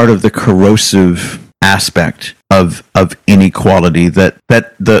part of the corrosive aspect of inequality, that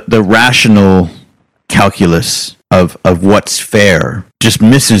the rational calculus of what's fair just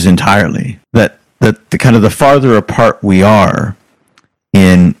misses entirely. That the kind of the farther apart we are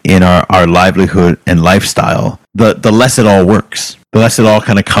in our livelihood and lifestyle, the less it all works. The less it all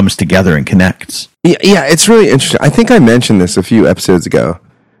kind of comes together and connects. Yeah, it's really interesting. I think I mentioned this a few episodes ago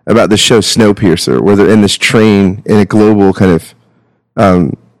about the show Snowpiercer, where they're in this train in a global kind of,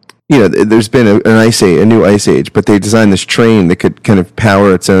 there's been a new ice age, but they designed this train that could kind of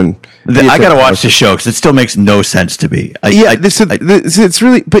power its own. I got to watch the show because it still makes no sense to me. It's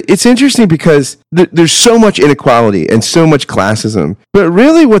really, but it's interesting because there's so much inequality and so much classism, but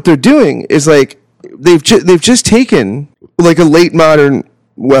really what they're doing is like they've just taken like a late modern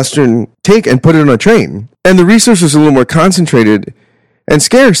Western take and put it on a train. And the resources are a little more concentrated and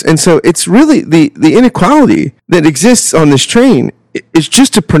scarce. And so it's really the inequality that exists on this train is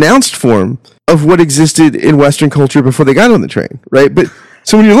just a pronounced form of what existed in Western culture before they got on the train, right? But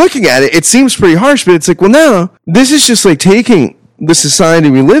so when you're looking at it, it seems pretty harsh, but it's like, well, no, this is just like taking the society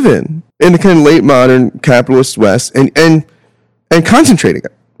we live in the kind of late modern capitalist West and concentrating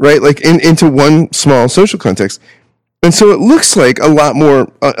it, right? Like into one small social context. And so it looks like a lot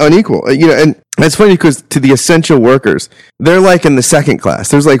more unequal, and that's funny because to the essential workers, they're like in the second class.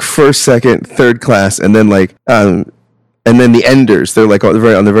 There's like first, second, third class, and then and then the enders, they're like on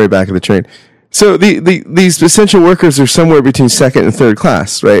the very back of the train. So these essential workers are somewhere between second and third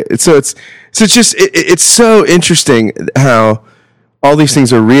class, right? So it's so interesting how all these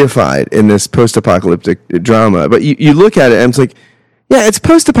things are reified in this post-apocalyptic drama. But you look at it and it's like, yeah, it's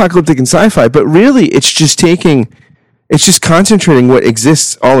post-apocalyptic and sci-fi, but really it's just concentrating what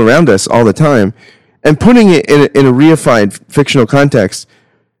exists all around us all the time and putting it in a reified fictional context.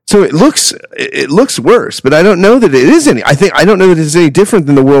 So it looks worse, but I don't know that it is any. I don't know that it's any different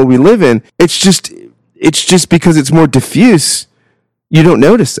than the world we live in. It's just because it's more diffuse, you don't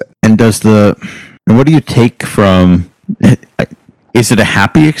notice it. And what do you take from? Is it a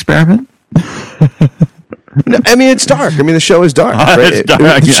happy experiment? No, I mean, it's dark. I mean, the show is dark. Right?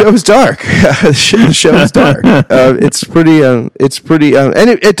 The show is dark. The show is dark. It's pretty. And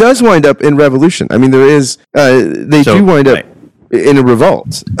it does wind up in revolution. I mean, there is. They do wind up in a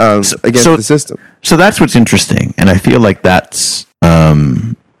revolt against the system. So that's what's interesting, and I feel like that's.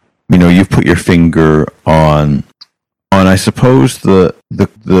 You've put your finger on I suppose the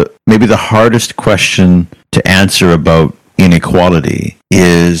maybe the hardest question to answer about inequality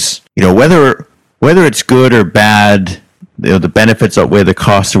is whether it's good or bad, the benefits outweigh the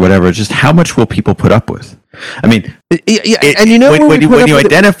costs or whatever. Just how much will people put up with? I mean, when you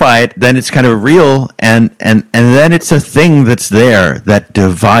identify it, then it's kind of real, and then it's a thing that's there that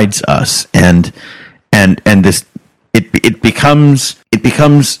divides us, and this it becomes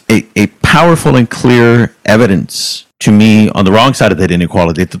a powerful and clear evidence to me on the wrong side of that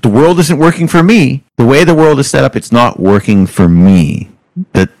inequality that the world isn't working for me. The way the world is set up, it's not working for me.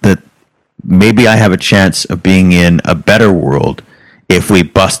 That maybe I have a chance of being in a better world if we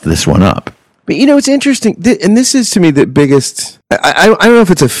bust this one up. But it's interesting, and this is to me the biggest. I don't know if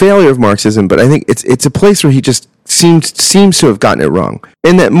it's a failure of Marxism, but I think it's a place where he just seems to have gotten it wrong.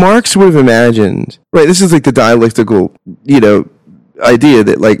 And that Marx would have imagined, right? This is like the dialectical, idea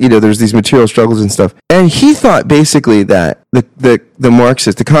that there's these material struggles and stuff. And he thought basically that the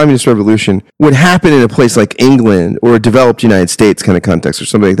Marxist, the communist revolution would happen in a place like England or a developed United States kind of context or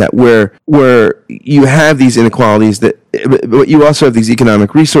something like that, where you have these inequalities but you also have these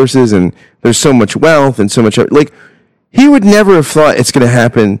economic resources and there's so much wealth and so much, he would never have thought it's going to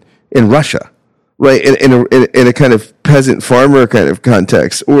happen in Russia, right? In a kind of peasant farmer kind of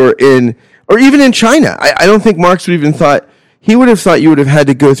context or even in China. I don't think Marx would even thought. He would have thought you would have had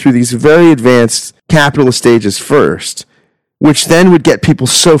to go through these very advanced capitalist stages first, which then would get people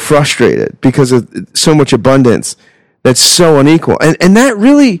so frustrated because of so much abundance that's so unequal. And that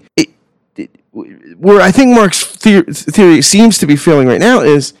really, where I think Marx's theory seems to be feeling right now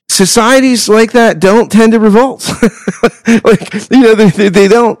is societies like that don't tend to revolt. They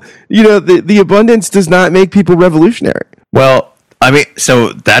don't, the abundance does not make people revolutionary. Well, I mean, so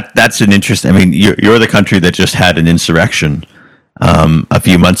that's an interest. I mean, you're the country that just had an insurrection a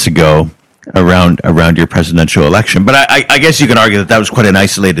few months ago around your presidential election. But I guess you can argue that was quite an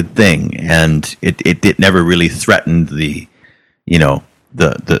isolated thing, and it never really threatened the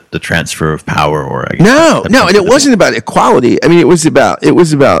transfer of power. Or I guess no, and it wasn't about equality. I mean, it was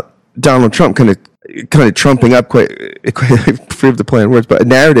about Donald Trump kind of trumping up quite forgive the play on words, but a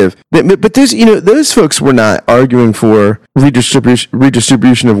narrative. But there's, those folks were not arguing for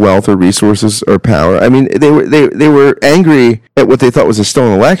redistribution of wealth or resources or power. I mean, they were angry at what they thought was a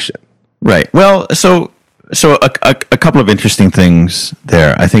stolen election. Right. Well, so a couple of interesting things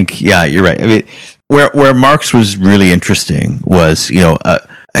there. I think, yeah, you're right. I mean, where Marx was really interesting was,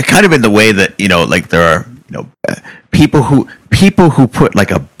 kind of in the way that, there are, people who put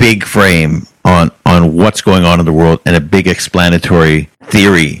like a big frame on what's going on in the world and a big explanatory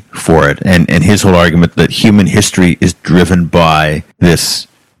theory for it, and his whole argument that human history is driven by this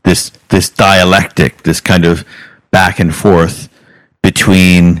dialectic, this kind of back and forth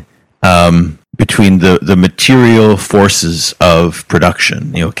between the material forces of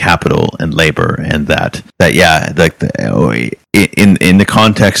production, capital and labor, and in the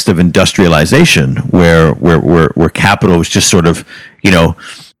context of industrialization, where capital was just sort of,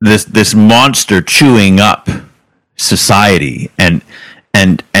 this monster chewing up society, and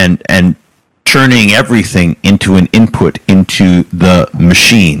and turning everything into an input into the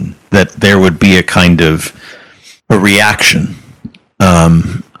machine, that there would be a kind of a reaction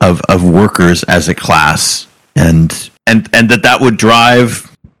of workers as a class, and that would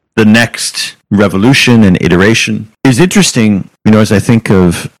drive the next revolution and iteration. Is interesting, as I think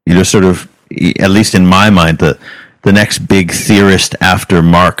of, sort of, at least in my mind, the next big theorist after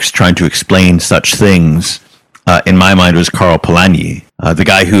Marx trying to explain such things, in my mind, was Karl Polanyi, the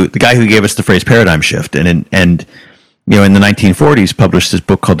guy who gave us the phrase paradigm shift, and in the 1940s published this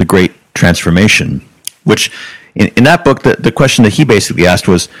book called The Great Transformation, which in that book, the question that he basically asked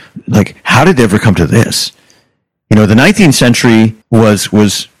was, like, how did they ever come to this? The 19th century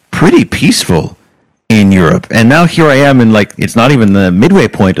was pretty peaceful in Europe, and now here I am in, like, it's not even the midway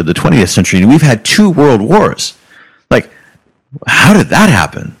point of the 20th century, and we've had 2 world wars. Like, how did that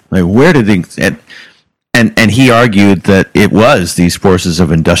happen? Like, where did things... And he argued that it was these forces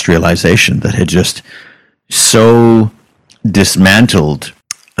of industrialization that had just so dismantled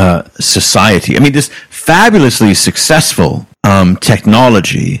society. I mean, this fabulously successful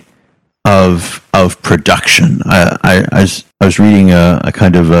technology of production. I was reading a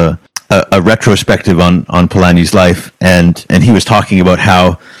kind of a retrospective on Polanyi's life, and he was talking about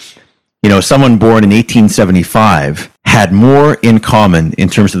how, someone born in 1875 had more in common in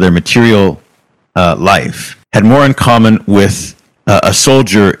terms of their material life, had more in common with a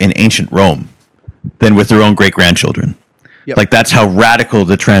soldier in ancient Rome than with their own great-grandchildren. Yep. Like, that's how radical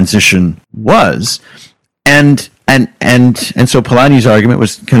the transition was. And so Polanyi's argument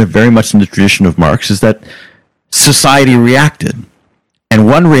was kind of very much in the tradition of Marx, is that society reacted. And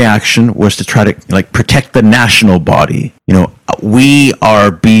one reaction was to try to, like, protect the national body. We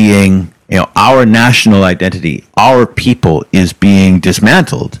are being, our national identity, our people is being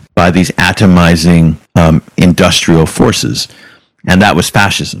dismantled by these atomizing industrial forces. And that was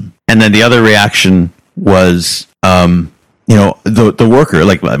fascism. And then the other reaction was, the worker,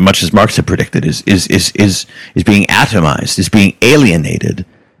 like much as Marx had predicted, is being atomized, is being alienated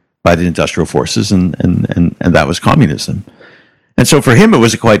by the industrial forces, and that was communism. And so for him, it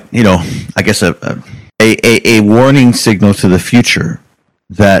was quite, I guess a warning signal to the future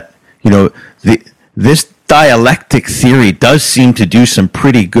that, this dialectic theory does seem to do some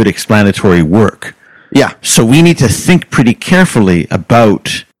pretty good explanatory work. Yeah. So we need to think pretty carefully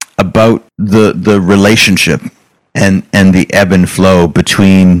about the relationship and the ebb and flow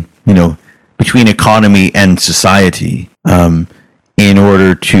between economy and society, in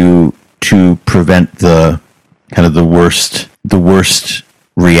order to prevent the kind of the worst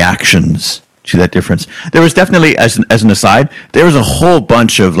reactions to that difference. There was definitely, as an aside, there was a whole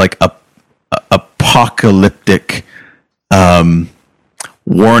bunch of, like, apocalyptic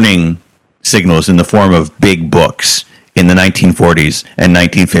warning signals in the form of big books in the 1940s and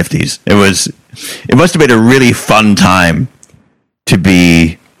 1950s. It must have been a really fun time to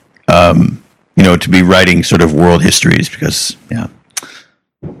be, to be writing sort of world histories, because, yeah.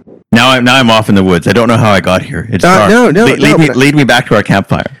 Now I'm off in the woods. I don't know how I got here. It's dark. Lead me back to our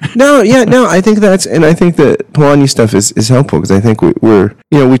campfire. I think that Polanyi stuff is helpful, because I think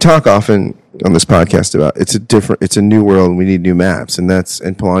we talk often on this podcast about it's a new world and we need new maps, and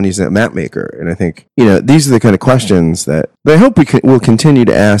Polanyi's that map maker. And I think, these are the kind of questions that I hope we'll continue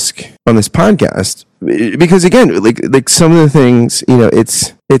to ask on this podcast, because again, like some of the things,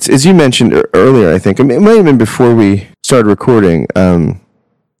 it's as you mentioned earlier, I think, it might have been before we started recording,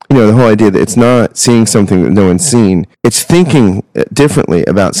 the whole idea that it's not seeing something that no one's seen. It's thinking differently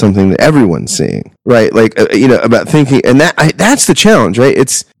about something that everyone's seeing, right? Like, about thinking, and that's the challenge, right?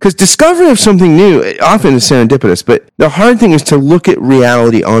 It's because discovery of something new often is serendipitous, but the hard thing is to look at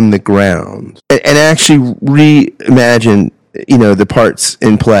reality on the ground and actually reimagine, the parts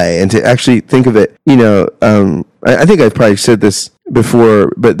in play, and to actually think of it, I think I've probably said this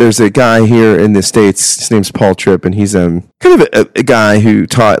before, but there's a guy here in the States, his name's Paul Tripp, and he's kind of a guy who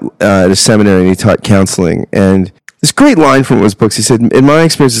taught at a seminary, and he taught counseling. And this great line from one of his books, he said, "In my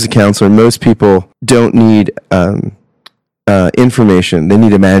experience as a counselor, most people don't need information, they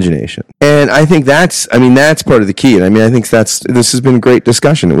need imagination." And I think that's part of the key. And I think this has been a great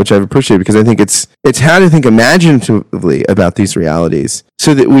discussion, which I've appreciated, because I think it's how to think imaginatively about these realities,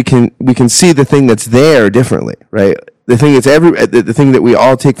 so that we can see the thing that's there differently, right? The thing the thing that we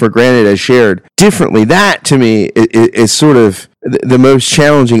all take for granted as shared differently. That, to me, is sort of the most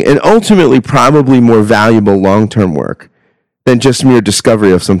challenging and ultimately probably more valuable long-term work than just mere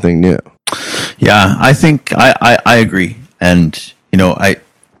discovery of something new. Yeah, I think I agree. And,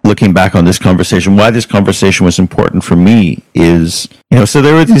 looking back on this conversation, why this conversation was important for me is, so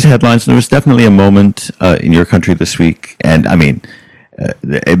there were these headlines, and there was definitely a moment in your country this week. And I mean,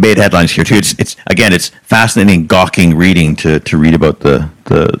 it made headlines here too. It's fascinating, gawking reading to read about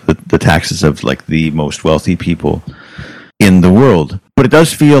the taxes of like the most wealthy people in the world. But it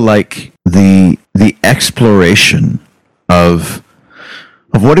does feel like the exploration of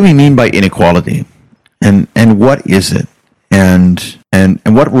what do we mean by inequality, and what is it, and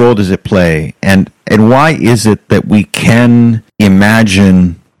what role does it play, and why is it that we can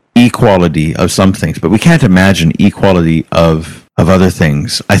imagine equality of some things, but we can't imagine equality of other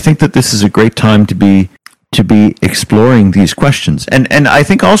things. I think that this is a great time to be exploring these questions, and I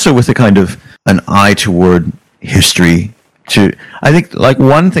think also with a kind of an eye toward history. I think like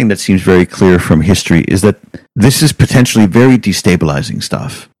one thing that seems very clear from history is that this is potentially very destabilizing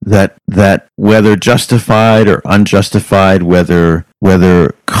stuff. That whether justified or unjustified, whether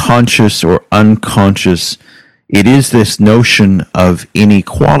conscious or unconscious, it is this notion of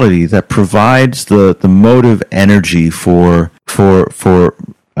inequality that provides the motive energy for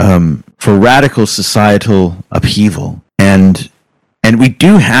radical societal upheaval. And we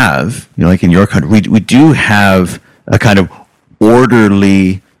do have, like in your country, we do have a kind of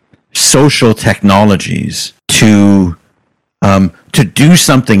orderly social technologies to do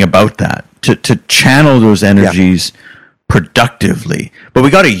something about that, to channel those energies productively. But we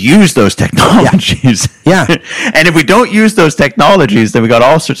got to use those technologies. Yeah. And if we don't use those technologies, then we got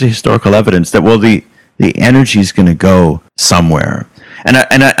all sorts of historical evidence that, well, the energy is going to go somewhere. And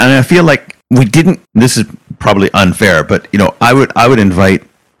I feel like we didn't. This is probably unfair, but I would invite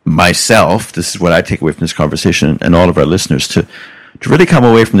myself, this is what I take away from this conversation, and all of our listeners, to really come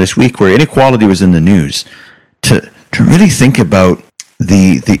away from this week where inequality was in the news, to really think about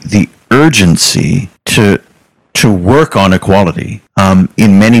the urgency to work on equality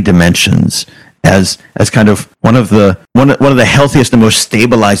in many dimensions as kind of one of the healthiest and most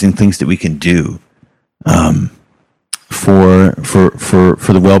stabilizing things that we can do for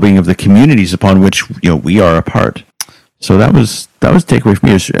the well-being of the communities upon which we are a part. So that was takeaway from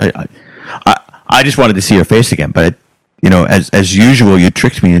me. I just wanted to see your face again, but as usual, you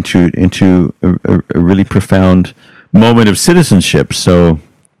tricked me into a really profound moment of citizenship. So,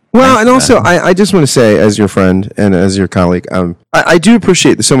 well, and also I just want to say, as your friend and as your colleague, I do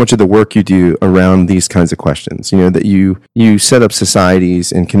appreciate so much of the work you do around these kinds of questions. That you set up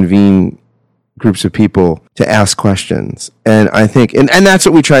societies and convene groups of people to ask questions, and I think, and that's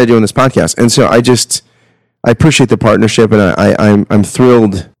what we try to do in this podcast. And so I appreciate the partnership, and I'm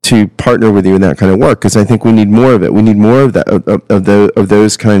thrilled to partner with you in that kind of work, because I think we need more of it. We need more of that of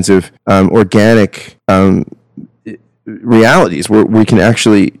those kinds of organic realities where we can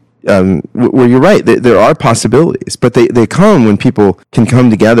actually where you're right. There are possibilities, but they come when people can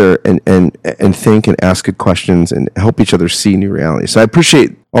come together and think and ask good questions and help each other see new realities. So I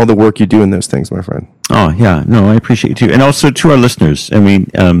appreciate all the work you do in those things, my friend. Oh, yeah. No, I appreciate it too. And also to our listeners,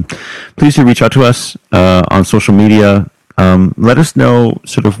 please do reach out to us on social media. Let us know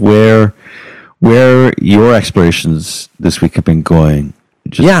sort of where your explorations this week have been going.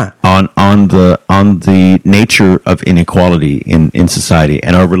 On the nature of inequality in society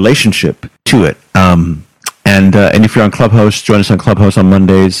and our relationship to it. And if you're on Clubhouse, join us on Clubhouse on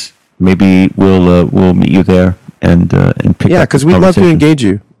Mondays. Maybe we'll meet you there and pick up, because we'd love to engage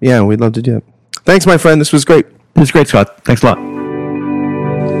you. Yeah, we'd love to do it. Thanks, my friend. This was great. This was great, Scott. Thanks a lot.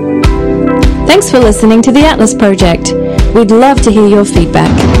 Thanks for listening to the Atlas Project. We'd love to hear your feedback.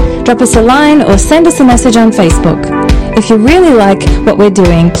 Drop us a line or send us a message on Facebook. If you really like what we're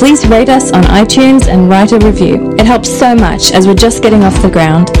doing, please rate us on iTunes and write a review. It helps so much as we're just getting off the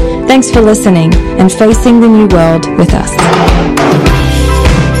ground. Thanks for listening and facing the new world with us.